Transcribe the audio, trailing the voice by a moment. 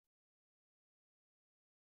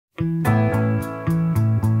Girl,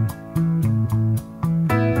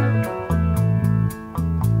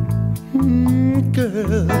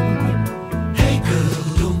 hey girl,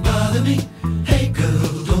 don't bother me. Hey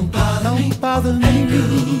girl, don't bother me. Don't bother me. Hey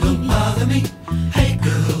girl, don't bother me. Hey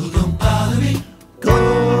girl, don't bother me. Go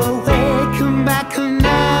away, come back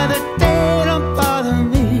another day. Don't bother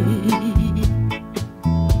me.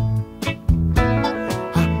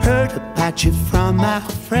 I heard about you from my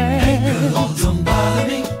friend. Hey girl, don't bother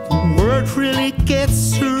me. The word really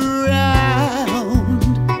gets around.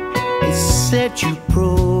 They said you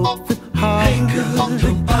broke the heart. Hey girl,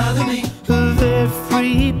 don't bother me. Of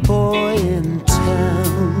every boy in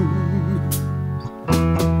town.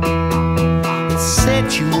 They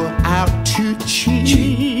said you were out to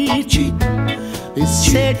cheat. They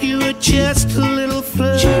said you were just a little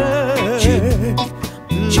flirt.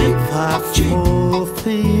 If I fall for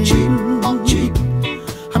you,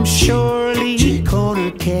 I'm surely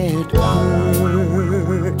gonna get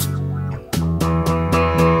hurt.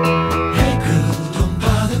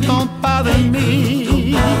 Don't bother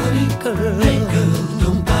me, girl. Hey girl,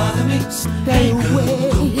 don't bother me. Stay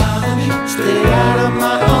away, stay out of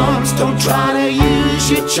my arms. Don't try to use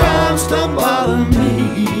your charms. Don't bother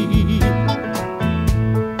me.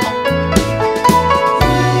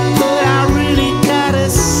 But I really gotta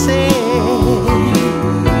say,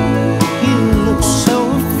 you look so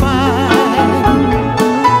fine,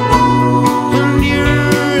 and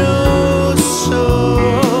you're oh so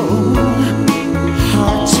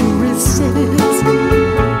hard to resist.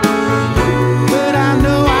 But I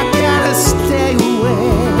know I gotta stay away,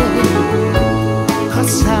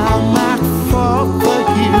 'cause I might fall for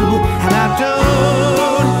you, and I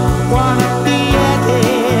don't wanna be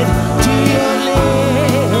added to your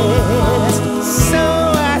list. So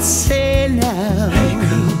I say now, hey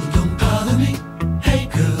girl, don't bother me. Hey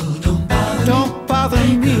girl, don't bother me. Don't bother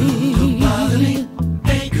me. Don't bother me.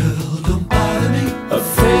 Hey girl, don't bother me.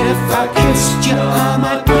 Afraid if I kissed you I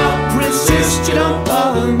might not resist. You don't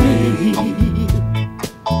bother me.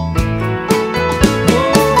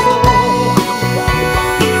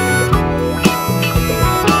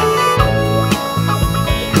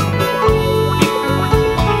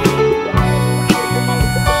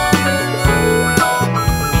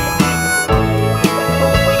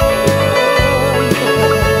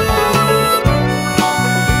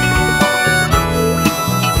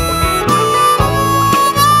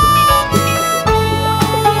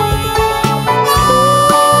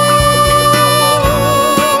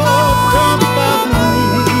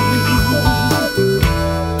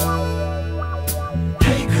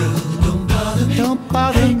 Don't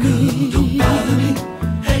bother me. Don't bother me.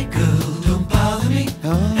 Hey girl, don't bother me.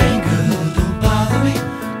 Hey girl, don't bother me.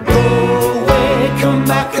 Go away, come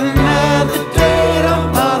back another day. Don't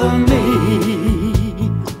bother me.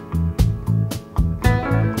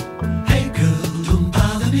 Hey girl, don't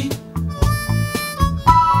bother me.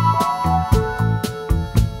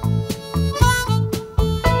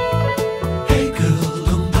 Hey girl,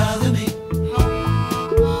 don't bother me.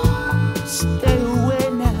 Stay away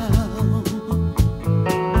now.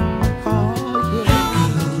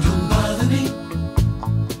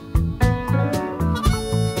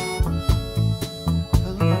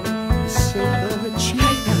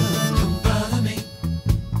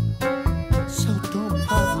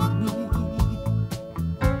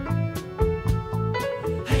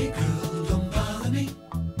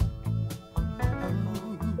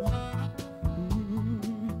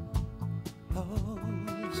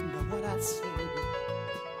 What I say.